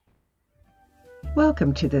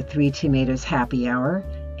Welcome to the Three Tomatoes Happy Hour,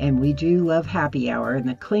 and we do love happy hour and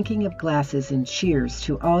the clinking of glasses and cheers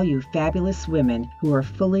to all you fabulous women who are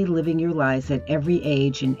fully living your lives at every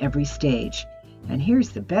age and every stage. And here's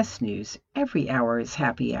the best news, every hour is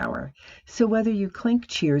happy hour. So whether you clink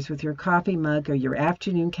cheers with your coffee mug or your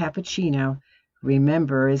afternoon cappuccino,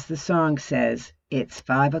 remember, as the song says, it's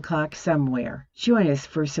 5 o'clock somewhere. Join us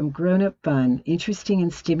for some grown-up fun, interesting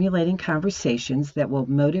and stimulating conversations that will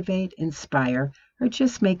motivate, inspire, or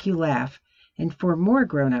just make you laugh. And for more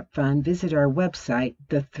grown-up fun, visit our website,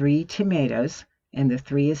 The Three Tomatoes, and the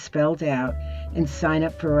three is spelled out, and sign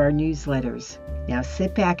up for our newsletters. Now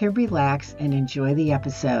sit back and relax and enjoy the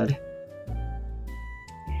episode.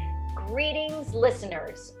 Greetings,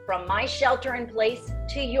 listeners, from my shelter in place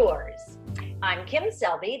to yours. I'm Kim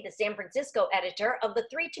Selby, the San Francisco editor of the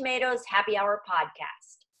Three Tomatoes Happy Hour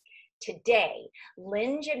podcast. Today,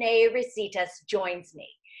 Lynn Janae Recitas joins me,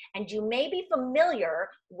 and you may be familiar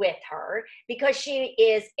with her because she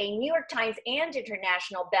is a New York Times and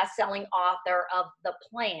international best-selling author of The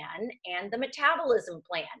Plan and The Metabolism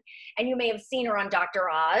Plan. And you may have seen her on Dr.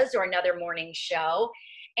 Oz or another morning show.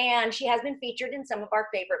 And she has been featured in some of our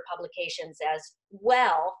favorite publications as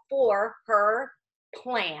well for her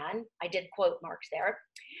plan. I did quote marks there.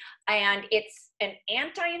 And it's an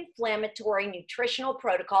anti-inflammatory nutritional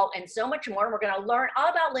protocol and so much more. We're going to learn all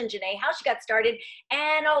about Lynn Janae, how she got started,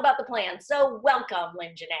 and all about the plan. So welcome,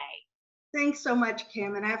 Lynn Janae. Thanks so much,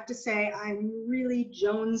 Kim. And I have to say, I'm really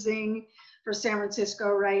jonesing for San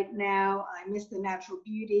Francisco right now. I miss the natural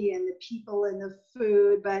beauty and the people and the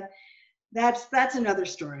food, but that's another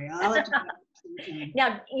story. I'll have to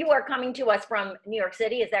Now, you are coming to us from New York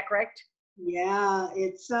City, is that correct? Yeah,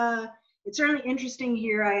 it's certainly interesting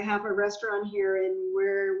here. I have a restaurant here, and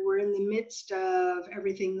we're in the midst of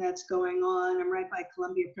everything that's going on. I'm right by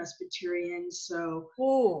Columbia Presbyterian, so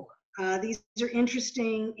these are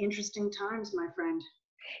interesting times, my friend.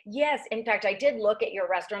 Yes, in fact, I did look at your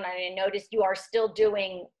restaurant and I noticed you are still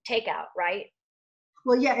doing takeout, right?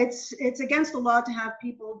 Well, yeah, it's against the law to have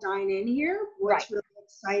people dine in here. What's right. really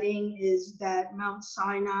exciting is that Mount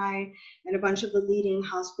Sinai and a bunch of the leading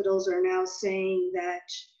hospitals are now saying that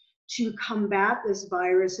to combat this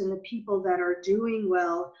virus, and the people that are doing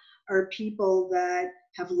well are people that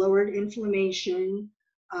have lowered inflammation,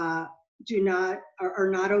 are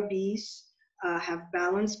not obese, have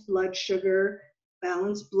balanced blood sugar,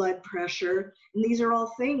 balanced blood pressure, and these are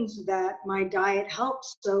all things that my diet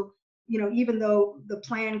helps. So, even though the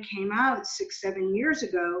plan came out 6-7 years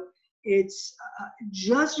ago, it's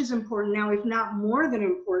just as important now, if not more than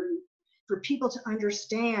important, for people to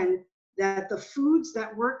understand that the foods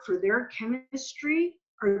that work for their chemistry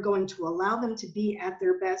are going to allow them to be at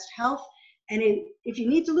their best health. And if you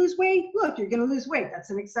need to lose weight, look, you're going to lose weight. That's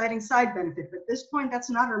an exciting side benefit. But at this point, that's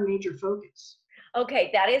not our major focus. Okay,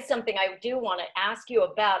 that is something I do want to ask you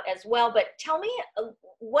about as well. But tell me,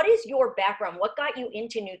 what is your background? What got you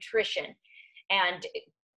into nutrition and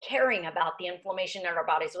caring about the inflammation in our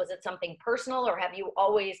bodies? Was it something personal, or have you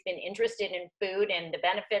always been interested in food and the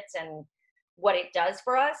benefits and what it does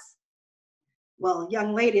for us? Well,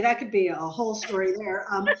 young lady, that could be a whole story there.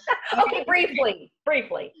 Okay, briefly.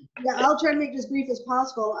 Yeah, I'll try to make this brief as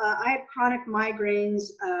possible. I had chronic migraines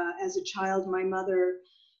as a child. My mother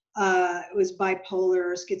was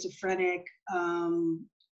bipolar, schizophrenic.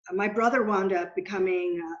 My brother wound up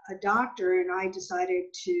becoming a doctor, and I decided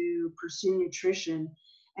to pursue nutrition.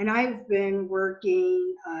 And I've been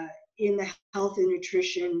working in the health and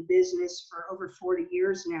nutrition business for over 40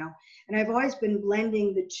 years now. And I've always been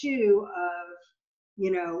blending the two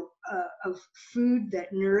of food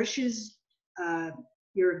that nourishes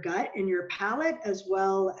your gut and your palate, as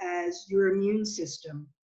well as your immune system.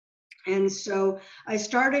 And so I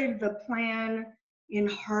started the plan in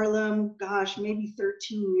Harlem, maybe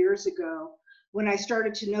 13 years ago, when I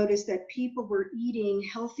started to notice that people were eating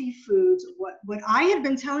healthy foods, what I had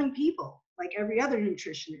been telling people, like every other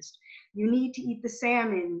nutritionist. You need to eat the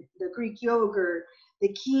salmon, the Greek yogurt, the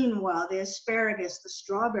quinoa, the asparagus, the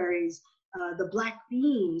strawberries, the black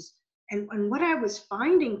beans. And what I was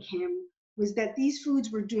finding, Kim, was that these foods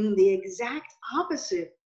were doing the exact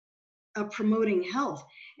opposite of promoting health.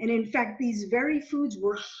 And in fact, these very foods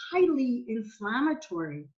were highly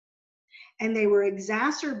inflammatory, and they were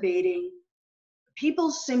exacerbating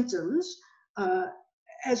people's symptoms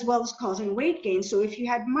as well as causing weight gain. So if you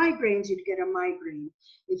had migraines, you'd get a migraine.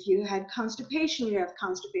 If you had constipation, you'd have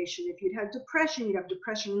constipation. If you'd have depression, you'd have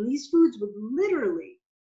depression. And these foods would literally,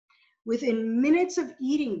 within minutes of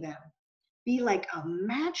eating them, be like a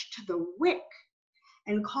match to the wick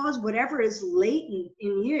and cause whatever is latent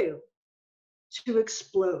in you to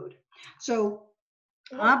explode. So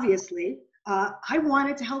obviously, I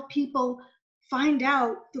wanted to help people find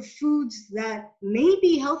out the foods that may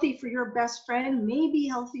be healthy for your best friend, may be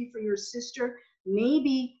healthy for your sister, may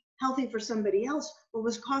be healthy for somebody else, but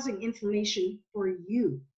was causing inflammation for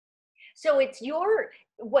you. So it's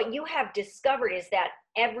what you have discovered is that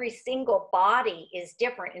every single body is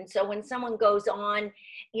different. And so when someone goes on,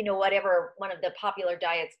 whatever one of the popular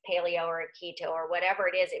diets, paleo or keto or whatever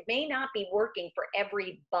it is, it may not be working for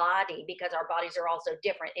every body because our bodies are also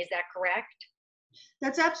different. Is that correct?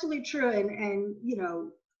 That's absolutely true. And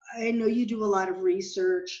I know you do a lot of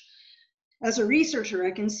research. As a researcher,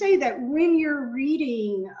 I can say that when you're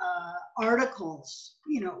reading articles,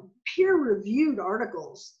 peer-reviewed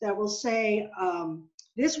articles that will say,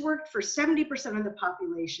 this worked for 70% of the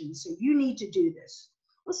population, so you need to do this.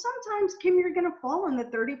 Well, sometimes, Kim, you're going to fall in the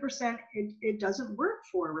 30% it doesn't work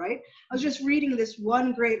for, right? I was just reading this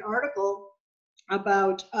one great article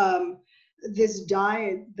about this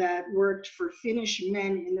diet that worked for Finnish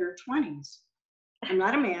men in their 20s. I'm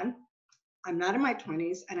not a man. I'm not in my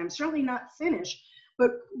 20s, and I'm certainly not Finnish.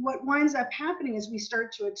 But what winds up happening is we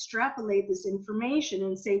start to extrapolate this information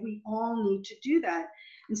and say we all need to do that,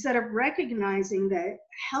 instead of recognizing that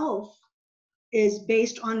health is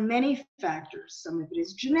based on many factors. Some of it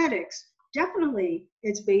is genetics. Definitely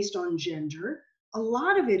it's based on gender. A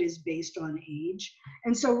lot of it is based on age.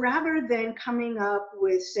 And so rather than coming up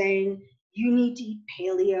with saying you need to eat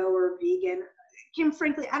paleo or vegan, Kim,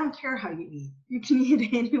 frankly, I don't care how you eat. You can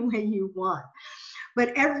eat any way you want.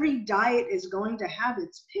 But every diet is going to have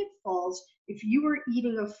its pitfalls if you are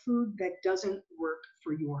eating a food that doesn't work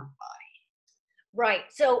for your body. Right.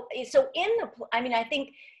 So I think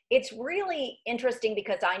it's really interesting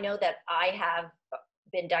because I know that I have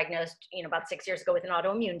been diagnosed, about 6 years ago with an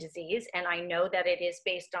autoimmune disease, and I know that it is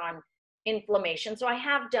based on inflammation. So I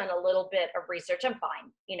have done a little bit of research. I'm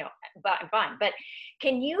fine, but I'm fine. But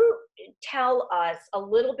can you tell us a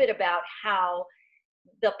little bit about how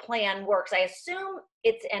the plan works? I assume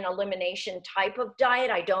it's an elimination type of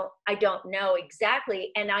diet. I don't know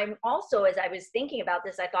exactly. And I'm also, as I was thinking about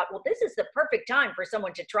this, I thought, well, this is the perfect time for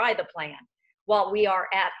someone to try the plan while we are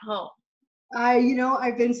at home.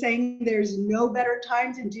 I've been saying there's no better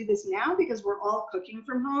time to do this now because we're all cooking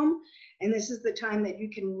from home. And this is the time that you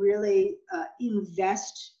can really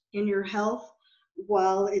invest in your health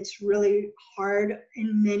while it's really hard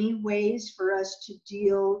in many ways for us to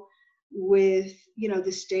deal with,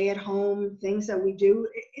 the stay at home things that we do.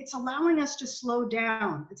 It's allowing us to slow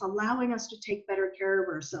down. It's allowing us to take better care of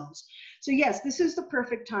ourselves. So yes, this is the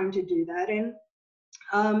perfect time to do that. And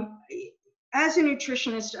as a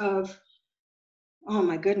nutritionist of, oh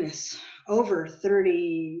my goodness, over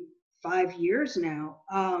 35 years now,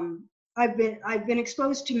 I've been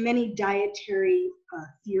exposed to many dietary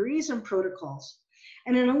theories and protocols.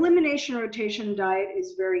 And an elimination rotation diet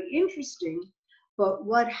is very interesting, but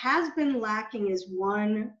what has been lacking is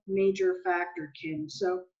one major factor, Kim.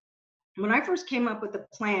 So when I first came up with the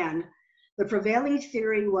plan, the prevailing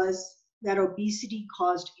theory was that obesity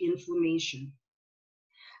caused inflammation.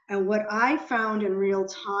 And what I found in real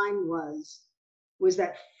time was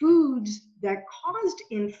that foods that caused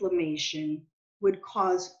inflammation would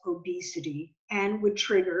cause obesity and would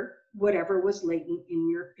trigger whatever was latent in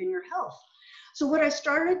your health. So what I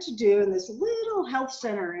started to do in this little health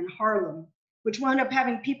center in Harlem, which wound up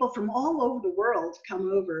having people from all over the world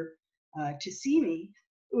come over to see me,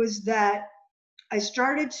 was that I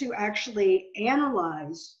started to actually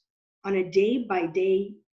analyze on a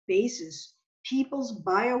day-by-day basis people's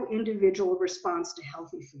bio-individual response to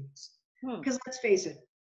healthy foods. Because let's face it,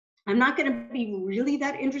 I'm not going to be really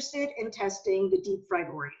that interested in testing the deep fried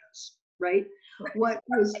Oreos, right? What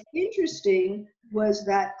was interesting was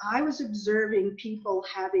that I was observing people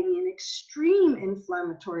having an extreme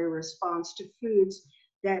inflammatory response to foods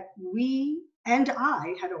that we and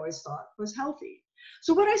I had always thought was healthy.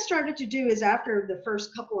 So what I started to do is, after the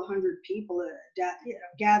first couple of hundred people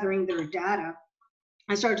gathering their data,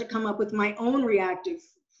 I started to come up with my own reactive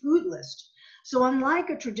food list. So unlike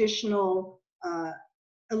a traditional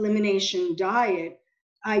elimination diet,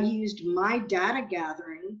 I used my data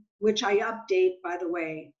gathering, which I update, by the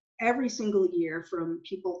way, every single year from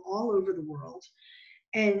people all over the world,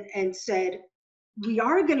 and said, we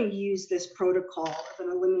are going to use this protocol of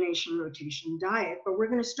an elimination rotation diet, but we're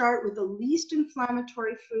going to start with the least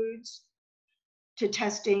inflammatory foods to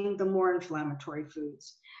testing the more inflammatory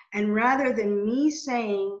foods. And rather than me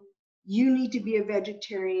saying, you need to be a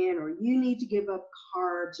vegetarian, or you need to give up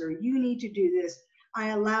carbs, or you need to do this, I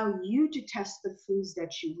allow you to test the foods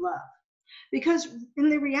that you love. Because in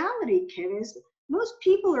the reality, Kim, is most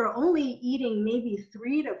people are only eating maybe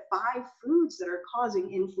 3 to 5 foods that are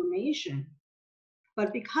causing inflammation.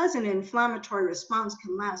 But because an inflammatory response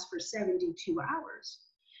can last for 72 hours,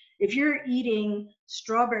 if you're eating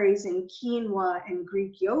strawberries and quinoa and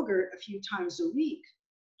Greek yogurt a few times a week,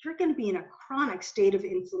 you're going to be in a chronic state of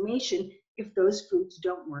inflammation if those foods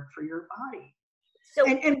don't work for your body. So,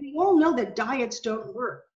 and we all know that diets don't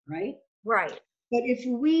work, right? right. But if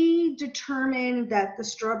we determine that the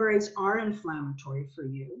strawberries are inflammatory for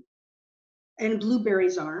you and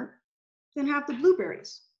blueberries aren't, then have the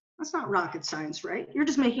blueberries. That's not rocket science, right? You're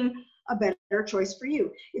just making a better choice for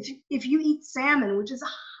you. If you eat salmon, which is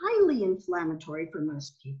highly inflammatory for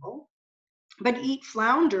most people, but eat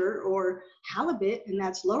flounder or halibut, and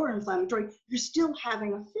that's lower inflammatory, you're still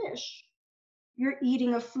having a fish. You're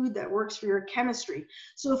eating a food that works for your chemistry.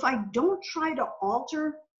 So if I don't try to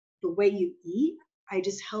alter the way you eat, I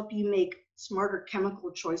just help you make smarter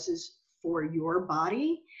chemical choices for your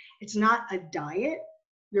body. It's not a diet.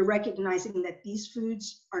 You're recognizing that these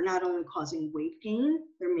foods are not only causing weight gain,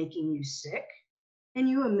 they're making you sick, and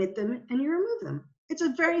you omit them and you remove them. It's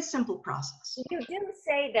a very simple process. You do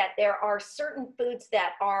say that there are certain foods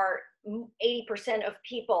that are 80% of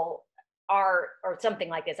people are, or something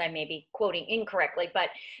like this, I may be quoting incorrectly, but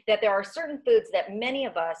that there are certain foods that many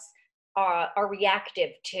of us are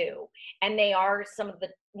reactive to, and they are some of the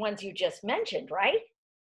ones you just mentioned, right?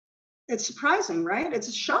 It's surprising, right?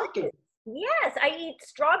 It's shocking. Yes, I eat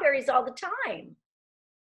strawberries all the time.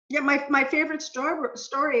 Yeah, my favorite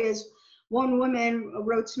story is one woman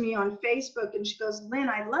wrote to me on Facebook and she goes, Lynn,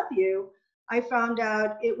 I love you. I found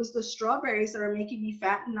out it was the strawberries that are making me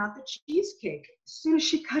fat and not the cheesecake. As soon as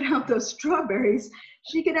she cut out those strawberries,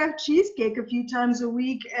 she could have cheesecake a few times a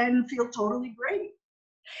week and feel totally great.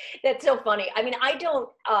 That's so funny. I mean, I don't,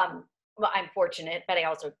 well, I'm fortunate, but I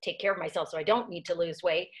also take care of myself, so I don't need to lose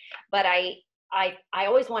weight. But I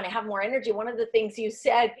always want to have more energy. One of the things you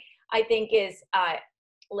said, I think, is,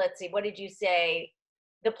 let's see, what did you say?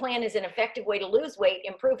 The plan is an effective way to lose weight,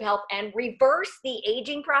 improve health, and reverse the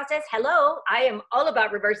aging process. Hello, I am all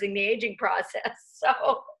about reversing the aging process.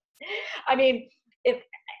 So, I mean,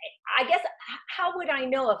 I guess, how would I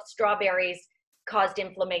know if strawberries caused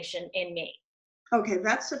inflammation in me? Okay,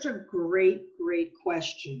 that's such a great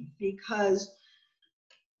question, because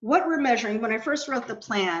what we're measuring, when I first wrote the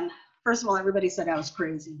plan, first of all, everybody said I was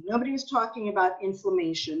crazy. Nobody was talking about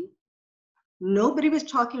inflammation. Nobody was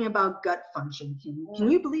talking about gut function.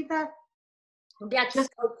 Can you believe that? That's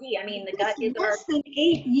just so key. I mean, the gut is less than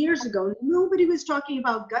 8 years ago, nobody was talking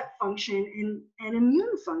about gut function and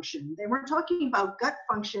immune function. They weren't talking about gut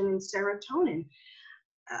function and serotonin.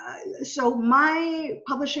 So my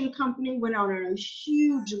publishing company went out on a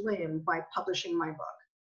huge limb by publishing my book.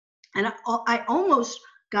 And I almost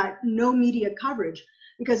got no media coverage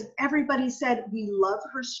because everybody said we love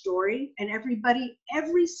her story, and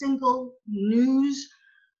every single news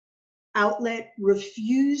outlet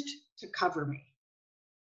refused to cover me.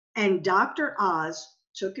 And Dr. Oz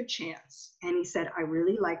took a chance and he said, I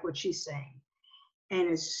really like what she's saying. And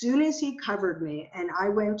as soon as he covered me and I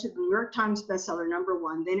went to the New York Times bestseller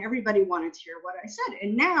 #1, then everybody wanted to hear what I said.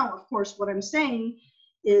 And now, of course, what I'm saying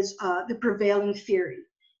is the prevailing theory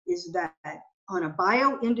is that on a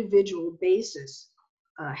bio-individual basis,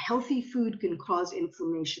 healthy food can cause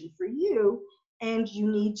inflammation for you, and you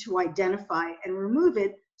need to identify and remove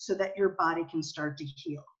it so that your body can start to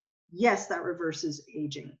heal. Yes, that reverses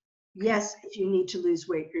aging. Yes, if you need to lose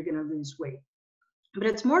weight, you're going to lose weight. But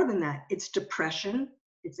it's more than that. It's depression,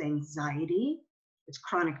 it's anxiety, it's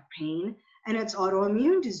chronic pain, and it's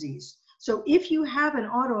autoimmune disease. So if you have an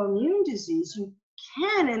autoimmune disease, you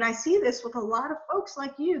can, and I see this with a lot of folks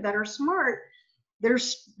like you that are smart,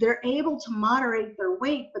 they're able to moderate their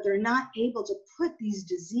weight, but they're not able to put these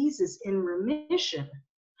diseases in remission.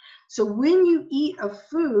 So when you eat a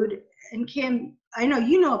food, and Kim, I know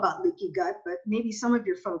you know about leaky gut, but maybe some of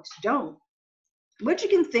your folks don't. What you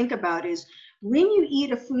can think about is when you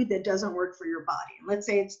eat a food that doesn't work for your body, and let's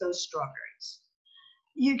say it's those strawberries,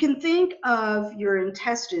 you can think of your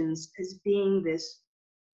intestines as being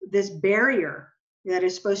this barrier that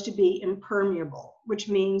is supposed to be impermeable, which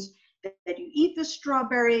means that you eat the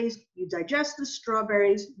strawberries, you digest the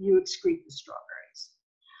strawberries, you excrete the strawberries.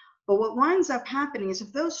 But what winds up happening is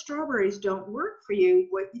if those strawberries don't work for you,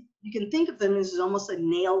 what you can think of them as almost a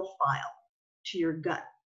nail file to your gut.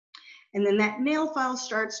 And then that nail file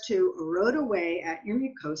starts to erode away at your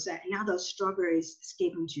mucosa, and now those strawberries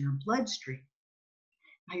escape into your bloodstream.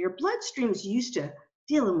 Now your bloodstream is used to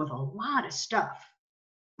dealing with a lot of stuff,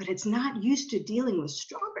 but it's not used to dealing with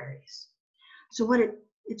strawberries. So what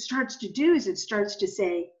it starts to do is it starts to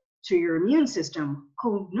say to your immune system,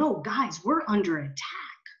 oh no, guys, we're under attack.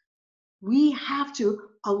 We have to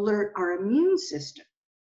alert our immune system.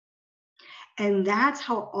 And that's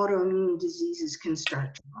how autoimmune diseases can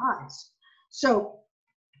start to rise. So,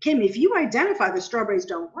 Kim, if you identify the strawberries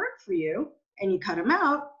don't work for you and you cut them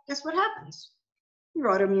out, guess what happens? Your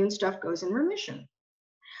autoimmune stuff goes in remission.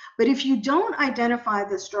 But if you don't identify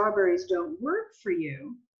the strawberries don't work for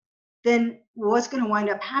you, then what's going to wind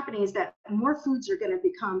up happening is that more foods are going to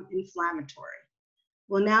become inflammatory.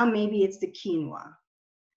 Well, now maybe it's the quinoa.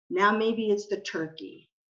 Now maybe it's the turkey.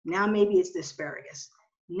 Now maybe it's the asparagus.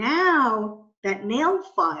 Now that nail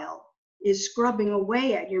file is scrubbing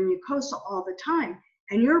away at your mucosa all the time,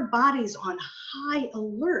 and your body's on high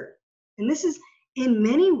alert. And this is in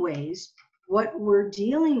many ways what we're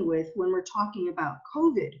dealing with when we're talking about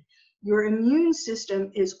COVID. Your immune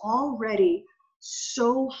system is already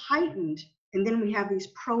so heightened, and then we have these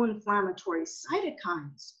pro-inflammatory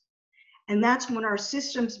cytokines. And that's when our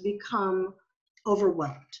systems become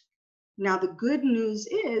overwhelmed. Now, the good news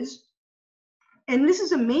is, and this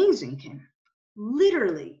is amazing, Kim,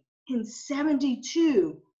 literally in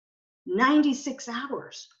 72, 96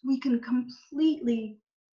 hours, we can completely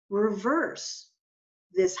reverse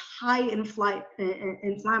this high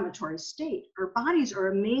inflammatory state. Our bodies are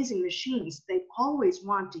amazing machines. They always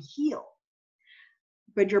want to heal.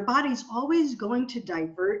 But your body's always going to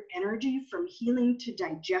divert energy from healing to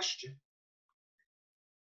digestion.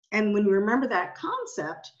 And when you remember that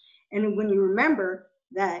concept, and when you remember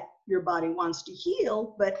that your body wants to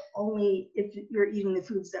heal, but only if you're eating the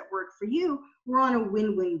foods that work for you, we're on a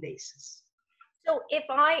win-win basis. So if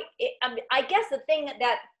I guess the thing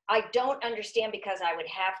that I don't understand, because I would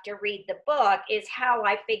have to read the book, is how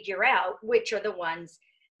I figure out which are the ones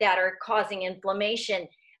that are causing inflammation.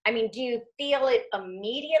 I mean, do you feel it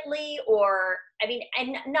immediately, or, I mean,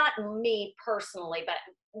 and not me personally, but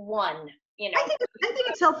one, you know? I think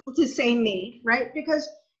it's helpful to say me, right? Because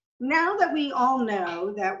now that we all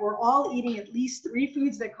know that we're all eating at least 3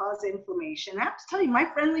 foods that cause inflammation, I have to tell you, my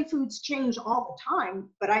friendly foods change all the time,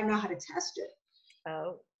 but I know how to test it.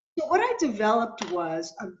 Oh. So what I developed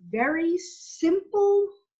was a very simple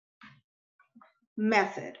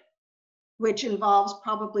method, which involves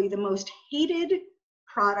probably the most hated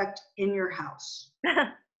product in your house.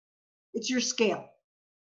 It's your scale.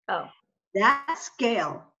 Oh. That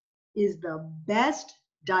scale is the best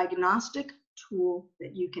diagnostic tool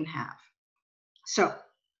that you can have. So,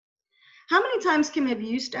 how many times, Kim, have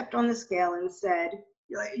you stepped on the scale and said,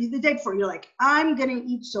 the day before, you're like, I'm gonna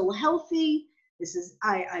eat so healthy. This is,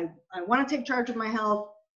 I want to take charge of my health,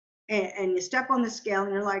 and you step on the scale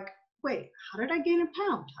and you're like, wait, how did I gain a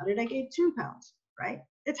pound? How did I gain 2 pounds, right?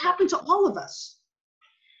 It's happened to all of us.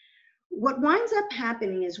 What winds up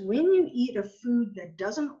happening is when you eat a food that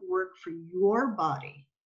doesn't work for your body,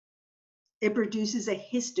 it produces a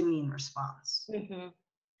histamine response. Mm-hmm.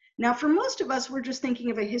 Now, for most of us, we're just thinking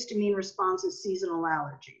of a histamine response as seasonal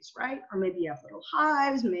allergies, right? Or maybe you have little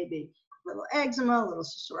hives, maybe a little eczema, a little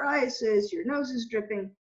psoriasis, your nose is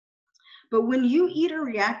dripping. But when you eat a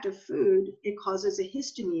reactive food, it causes a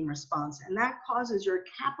histamine response, and that causes your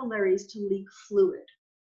capillaries to leak fluid.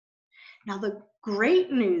 Now, the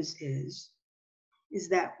great news is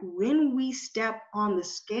that when we step on the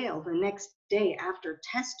scale the next day after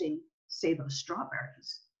testing, say, those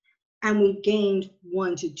strawberries, and we gained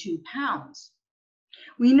 1 to 2 pounds,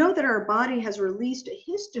 we know that our body has released a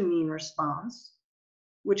histamine response,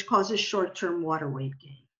 which causes short-term water weight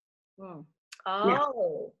gain. Oh, now,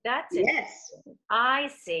 that's yes. I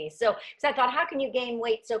see. So, because I thought, how can you gain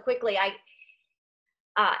weight so quickly? I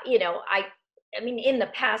mean, in the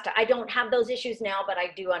past, I don't have those issues now, but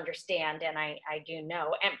I do understand, and I do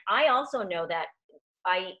know. And I also know that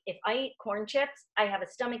if I eat corn chips, I have a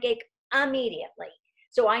stomach ache immediately.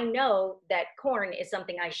 So I know that corn is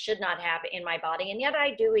something I should not have in my body, and yet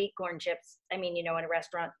I do eat corn chips. I mean, in a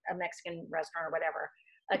restaurant, a Mexican restaurant or whatever.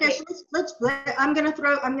 Okay, so I'm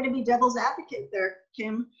going to be devil's advocate there,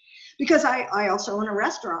 Kim, because I also own a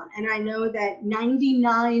restaurant, and I know that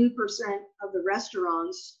 99% of the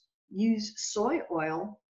restaurants use soy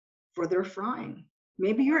oil for their frying.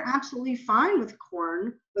 Maybe you're absolutely fine with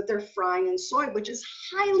corn, but they're frying in soy, which is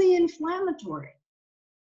highly inflammatory.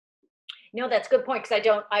 No, that's a good point,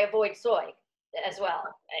 because I avoid soy as well.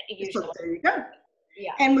 Usually. So there you go.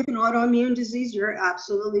 Yeah. And with an autoimmune disease, you're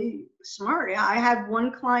absolutely smart. I had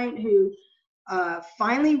one client who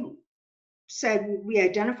finally said, we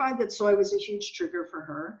identified that soy was a huge trigger for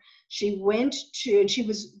her. She went to, and she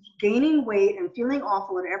was gaining weight and feeling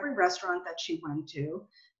awful at every restaurant that she went to.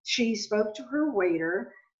 She spoke to her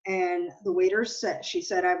waiter, and the waiter said, she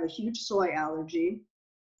said, I have a huge soy allergy.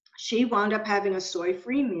 She wound up having a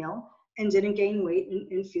soy-free meal and didn't gain weight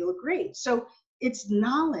and feel great. So it's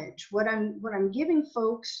knowledge. What I'm giving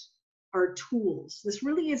folks are tools. This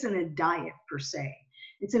really isn't a diet per se.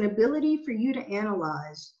 It's an ability for you to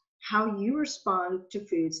analyze how you respond to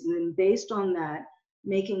foods, and then based on that,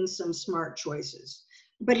 making some smart choices.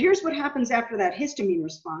 But here's what happens after that histamine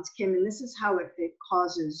response, Kim, and this is how it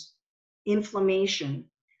causes inflammation.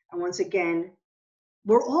 And once again,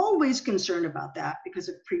 we're always concerned about that because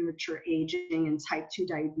of premature aging and type 2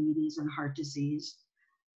 diabetes and heart disease.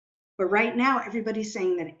 But right now, everybody's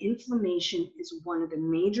saying that inflammation is one of the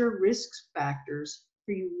major risk factors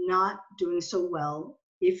for you not doing so well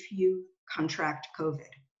if you contract COVID.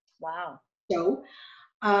 Wow. So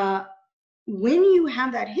when you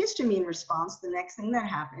have that histamine response, the next thing that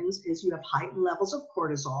happens is you have heightened levels of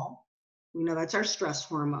cortisol. We know that's our stress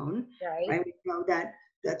hormone, right? We know that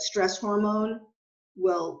stress hormone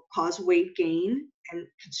will cause weight gain, and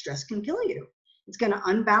stress can kill you. It's going to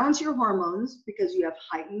unbalance your hormones because you have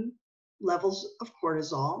heightened levels of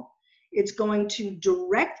cortisol. It's going to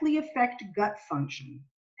directly affect gut function.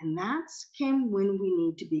 And that's, Kim, when we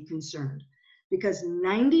need to be concerned, because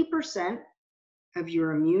 90% of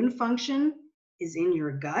your immune function is in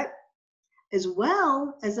your gut, as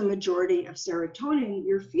well as a majority of serotonin,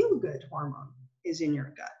 your feel-good hormone, is in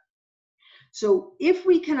your gut. So if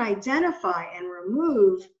we can identify and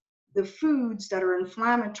remove the foods that are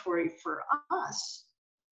inflammatory for us,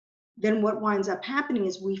 then what winds up happening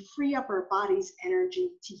is we free up our body's energy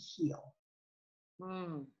to heal.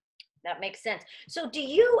 That makes sense. So do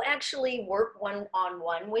you actually work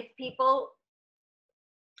one-on-one with people?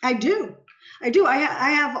 I do. I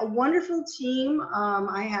have a wonderful team.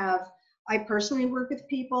 I personally work with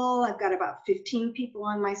people. I've got about 15 people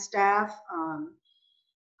on my staff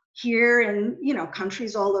here in,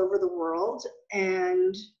 countries all over the world.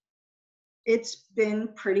 And it's been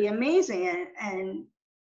pretty amazing. And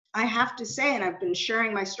I have to say, and I've been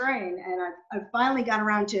sharing my story, and I've finally got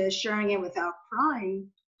around to sharing it without crying,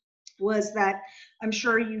 was that I'm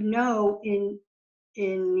sure in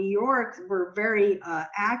New York, we're very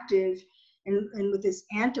active and with this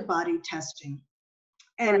antibody testing.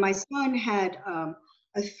 And my son had a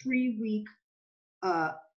 3-week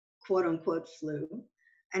quote unquote flu.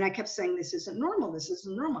 And I kept saying, this isn't normal. This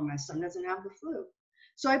isn't normal. My son doesn't have the flu.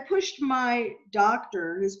 So I pushed my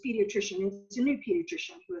doctor, his pediatrician, he's a new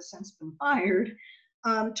pediatrician who has since been fired,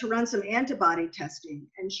 to run some antibody testing.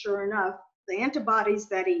 And sure enough, the antibodies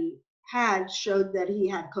that he had showed that he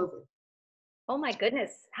had COVID. Oh my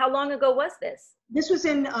goodness. How long ago was this? This was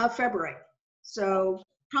in February. So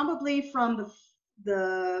probably from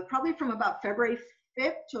about February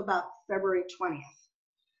 5th to about February 20th.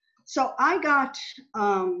 So I got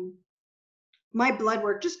my blood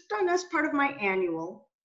work just done as part of my annual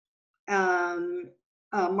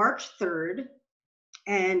March 3rd,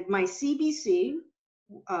 and my CBC,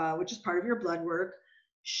 which is part of your blood work,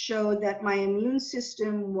 showed that my immune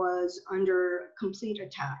system was under complete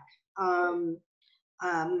attack.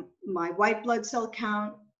 My white blood cell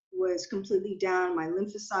count was completely down. My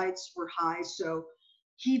lymphocytes were high. So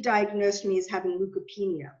he diagnosed me as having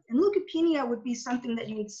leukopenia. And leukopenia would be something that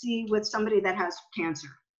you would see with somebody that has cancer,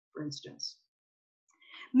 for instance.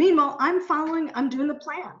 Meanwhile, I'm doing the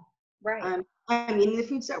plan. Right. I'm eating the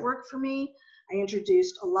foods that work for me. I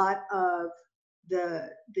introduced a lot of the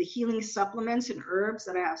healing supplements and herbs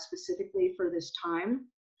that I have specifically for this time.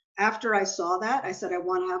 After I saw that, I said, I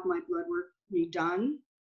want to have my blood work redone.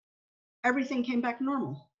 Everything came back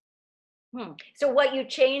normal. So what you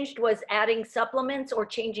changed was adding supplements or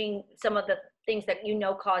changing some of the things that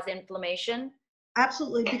cause inflammation?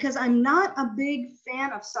 Absolutely, because I'm not a big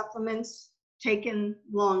fan of supplements taken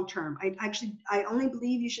long term. I only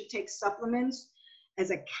believe you should take supplements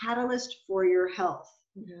as a catalyst for your health.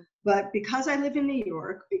 Mm-hmm. But because I live in New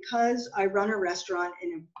York, because I run a restaurant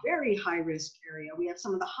in a very high risk area, we have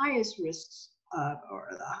some of the highest risks or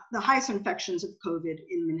the highest infections of COVID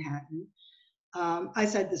in Manhattan. I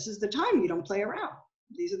said, this is the time you don't play around.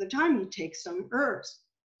 These are the time you take some herbs,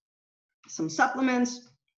 some supplements.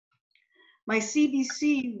 My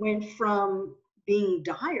CBC went from being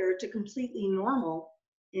dire to completely normal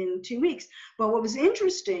in 2 weeks. But what was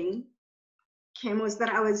interesting, Kim, was that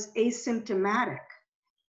I was asymptomatic.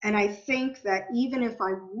 And I think that even if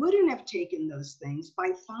I wouldn't have taken those things, by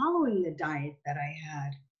following the diet that I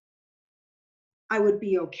had, I would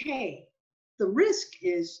be okay. The risk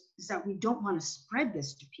is that we don't want to spread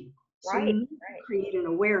this to people. So we need to create an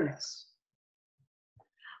awareness.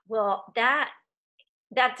 Well,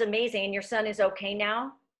 that's amazing. And your son is okay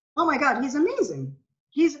now? Oh my God, he's amazing.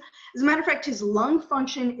 As a matter of fact, his lung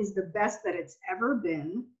function is the best that it's ever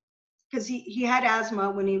been, because he had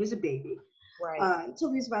asthma when he was a baby,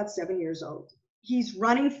 until he was about 7 years old. He's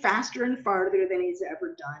running faster and farther than he's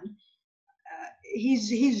ever done.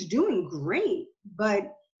 he's doing great,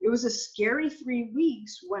 but it was a scary 3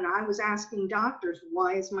 weeks when I was asking doctors,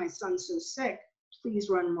 why is my son so sick? Please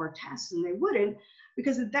run more tests. And they wouldn't,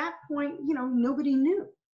 because at that point, nobody knew.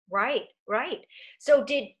 Right, right. So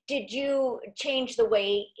did you change the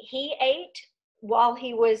way he ate while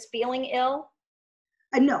he was feeling ill?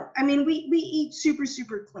 No, I mean, we eat super,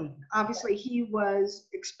 super clean. Obviously, he was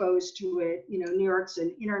exposed to it. New York's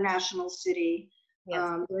an international city.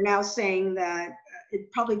 Yes. They're now saying that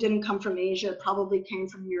it probably didn't come from Asia, it probably came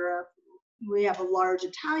from Europe. We have a large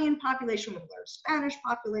Italian population, we have a large Spanish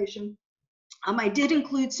population. I did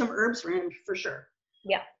include some herbs for him, for sure.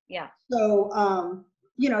 Yeah, yeah. So,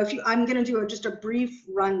 I'm going to do just a brief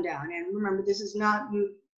rundown. And remember, this is not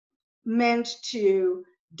meant to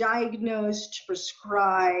diagnose, to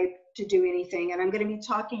prescribe, to do anything. And I'm going to be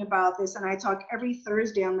talking about this, and I talk every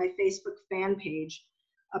Thursday on my Facebook fan page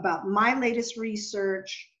about my latest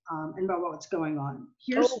research and about what's going on.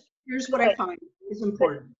 Here's what I find is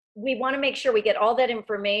important. We want to make sure we get all that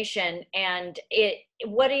information. And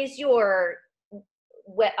what is your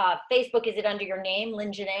Facebook? Is it under your name,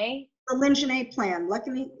 Lynn Janae? The Lynn Janae plan.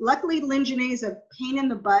 Luckily, Lynn Janae is a pain in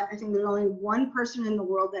the butt. I think there's only one person in the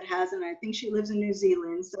world that has it, and I think she lives in New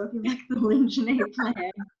Zealand. So if you like the Lynn Janae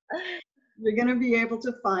plan, you're going to be able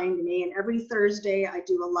to find me. And every Thursday, I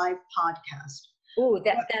do a live podcast. Oh,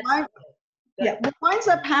 what winds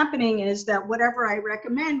up happening is that whatever I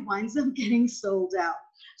recommend winds up getting sold out.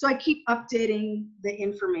 So I keep updating the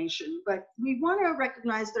information, but we want to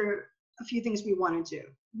recognize there are a few things we want to do.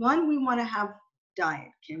 One, we want to have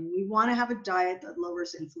diet, Kim. We want to have a diet that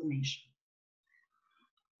lowers inflammation.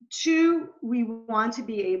 Two, we want to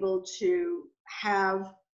be able to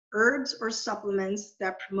have herbs or supplements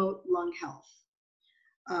that promote lung health.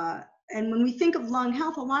 And when we think of lung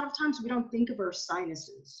health, a lot of times we don't think of our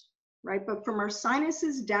sinuses, right? But from our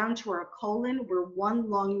sinuses down to our colon, we're one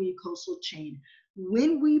long mucosal chain.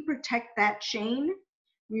 When we protect that chain,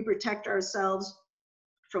 we protect ourselves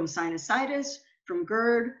from sinusitis, from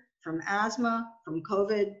GERD, from asthma, from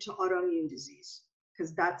COVID, to autoimmune disease,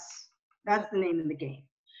 because that's the name of the game.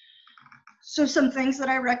 So some things that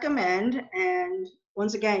I recommend, and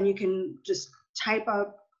once again, you can just type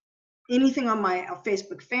up anything on my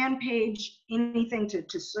Facebook fan page, anything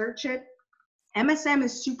to search it. MSM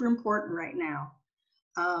is super important right now.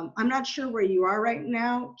 I'm not sure where you are right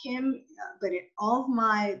now, Kim, but all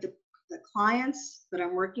of the clients that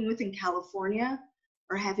I'm working with in California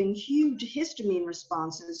are having huge histamine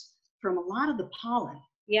responses from a lot of the pollen.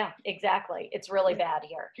 Yeah, exactly. It's really bad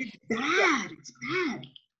here. It's bad. It's bad.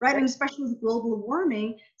 Right. And especially with global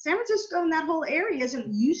warming, San Francisco and that whole area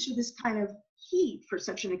isn't used to this kind of heat for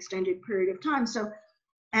such an extended period of time. So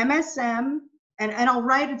MSM, and I'll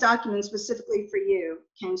write a document specifically for you,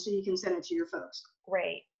 Ken, so you can send it to your folks.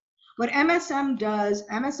 Great. What MSM does,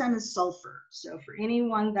 MSM is sulfur. So for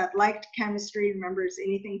anyone that liked chemistry, remembers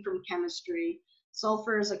anything from chemistry,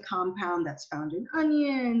 sulfur is a compound that's found in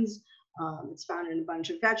onions. It's found in a bunch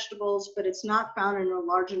of vegetables, but it's not found in a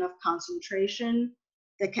large enough concentration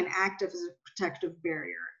that can act as a protective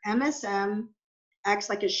barrier. MSM acts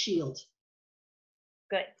like a shield.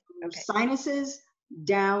 Good. From your sinuses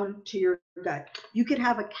down to your gut. You could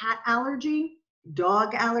have a cat allergy,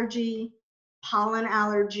 dog allergy, pollen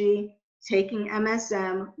allergy. Taking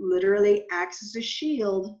MSM literally acts as a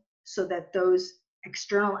shield so that those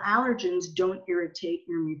external allergens don't irritate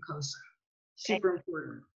your mucosa. Super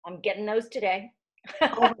important. I'm getting those today.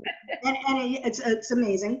 and it's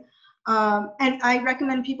amazing. And I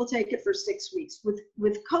recommend people take it for 6 weeks.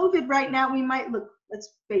 With COVID right now, we might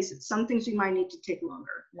let's face it, some things we might need to take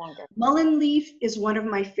longer. Mullein leaf is one of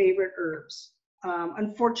my favorite herbs.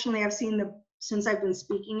 Unfortunately, since I've been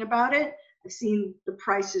speaking about it, I've seen the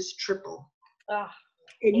prices triple.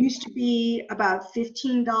 It used to be about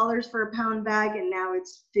 $15 for a pound bag, and now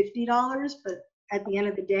it's $50. But at the end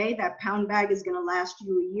of the day, that pound bag is going to last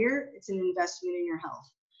you a year. It's an investment in your health.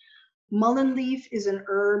 Mullein leaf is an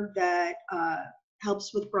herb that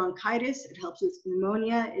helps with bronchitis. It helps with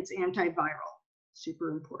pneumonia. It's antiviral.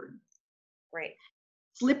 Super important. Great.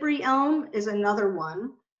 Slippery elm is another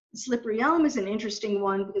one. Slippery elm is an interesting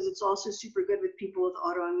one because it's also super good with people with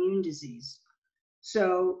autoimmune disease.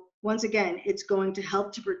 So once again, it's going to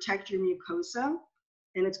help to protect your mucosa,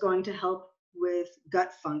 and it's going to help with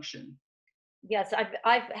gut function. Yes,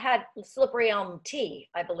 I've had slippery elm tea,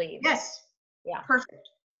 I believe. Yes. Yeah.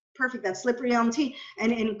 Perfect. That's slippery elm tea.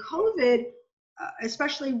 And in COVID,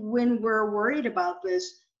 especially when we're worried about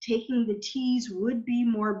this, taking the teas would be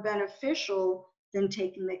more beneficial than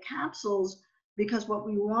taking the capsules, because what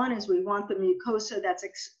we want is we want the mucosa that's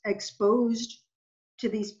exposed to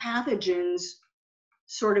these pathogens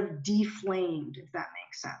sort of deflamed, if that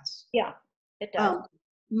makes sense. Yeah, it does.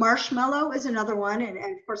 Marshmallow is another one. And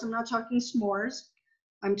of course, I'm not talking s'mores.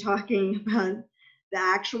 I'm talking about the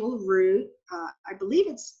actual root. I believe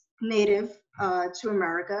it's native to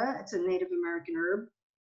America. It's a Native American herb.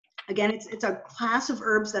 Again, it's a class of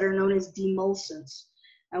herbs that are known as demulcents.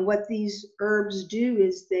 And what these herbs do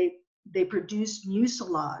is they produce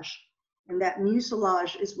mucilage. And that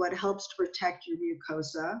mucilage is what helps to protect your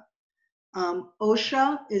mucosa.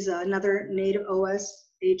 Osha is another native, OSHA.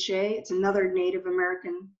 It's another Native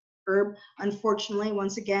American herb. Unfortunately,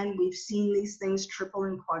 once again, we've seen these things triple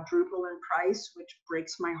and quadruple in price, which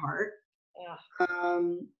breaks my heart. Yeah.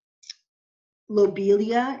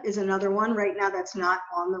 Lobelia is another one. Right now, that's not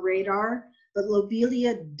on the radar, but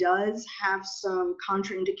lobelia does have some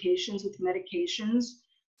contraindications with medications.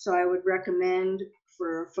 So I would recommend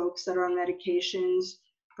for folks that are on medications,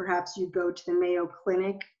 perhaps you go to the Mayo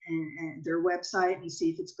Clinic and their website and see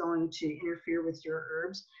if it's going to interfere with your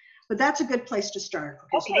herbs. But that's a good place to start.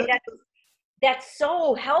 Okay, so that's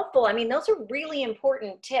so helpful. I mean, those are really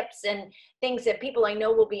important tips and things that people I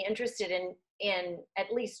know will be interested in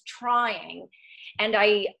at least trying. And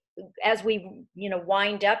as we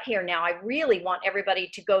wind up here now, I really want everybody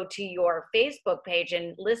to go to your Facebook page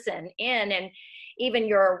and listen in, and even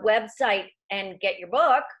your website, and get your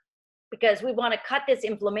book, because we want to cut this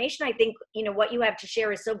inflammation. I think, what you have to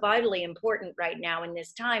share is so vitally important right now in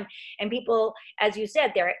this time. And people, as you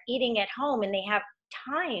said, they're eating at home and they have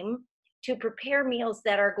time to prepare meals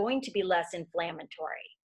that are going to be less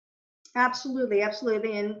inflammatory. Absolutely,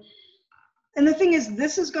 absolutely. And the thing is,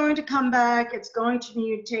 this is going to come back. It's going to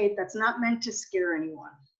mutate. That's not meant to scare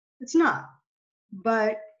anyone. It's not.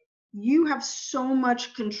 But you have so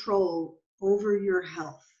much control over your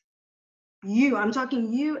health. I'm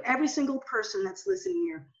talking you, every single person that's listening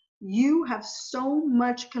here, you have so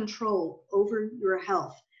much control over your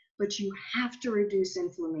health, but you have to reduce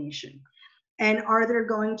inflammation. And are there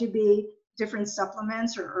going to be different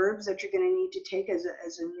supplements or herbs that you're going to need to take as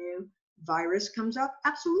a new virus comes up?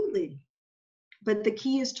 Absolutely. But the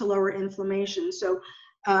key is to lower inflammation. So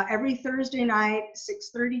every Thursday night,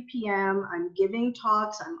 6:30 p.m., I'm giving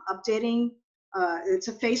talks, I'm updating. It's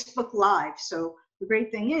a Facebook Live. So the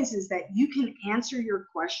great thing is that you can answer your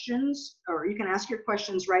questions, or you can ask your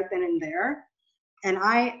questions right then and there. And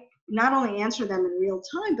I not only answer them in real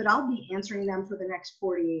time, but I'll be answering them for the next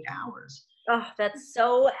 48 hours. Oh, that's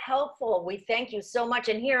so helpful. We thank you so much.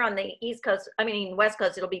 And here on the West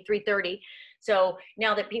Coast, it'll be 3:30. So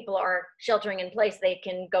now that people are sheltering in place, they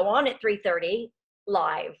can go on at 3:30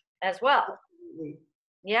 live as well. Absolutely.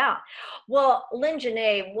 Yeah. Well, Lynn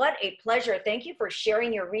Janae, what a pleasure. Thank you for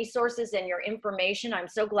sharing your resources and your information. I'm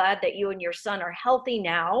so glad that you and your son are healthy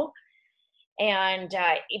now. And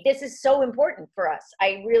this is so important for us.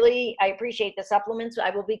 I appreciate the supplements.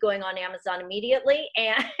 I will be going on Amazon immediately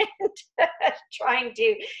and trying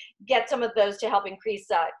to get some of those to help increase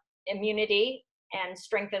immunity and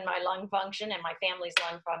strengthen my lung function and my family's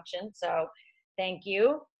lung function. So thank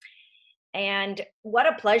you. And what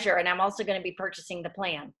a pleasure. And I'm also going to be purchasing the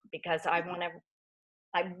plan because I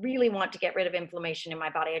really want to get rid of inflammation in my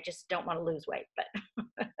body. I just don't want to lose weight, but.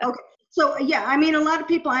 Okay. So yeah, I mean, a lot of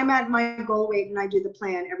people, I'm at my goal weight and I do the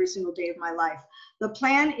plan every single day of my life. The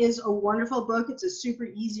plan is a wonderful book. It's a super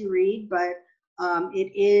easy read, but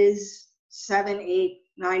it is 7, 8,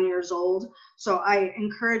 9 years old. So I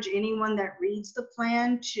encourage anyone that reads the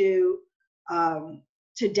plan to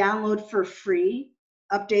download for free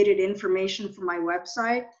updated information from my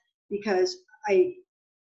website, because I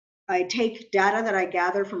take data that I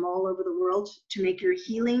gather from all over the world to make your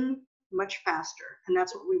healing much faster. And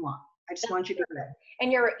that's what we want. I just want you to do that.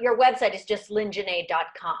 And your website is just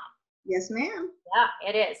lynnjanae.com. Yes, ma'am. Yeah,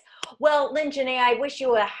 it is. Well, Lynn Janae, I wish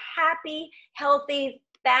you a happy, healthy,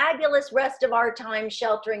 fabulous rest of our time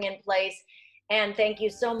sheltering in place. And thank you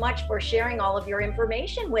so much for sharing all of your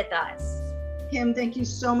information with us. Kim, thank you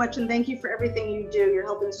so much. And thank you for everything you do. You're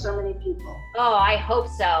helping so many people. Oh, I hope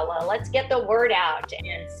so. Well, let's get the word out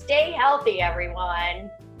and stay healthy, everyone.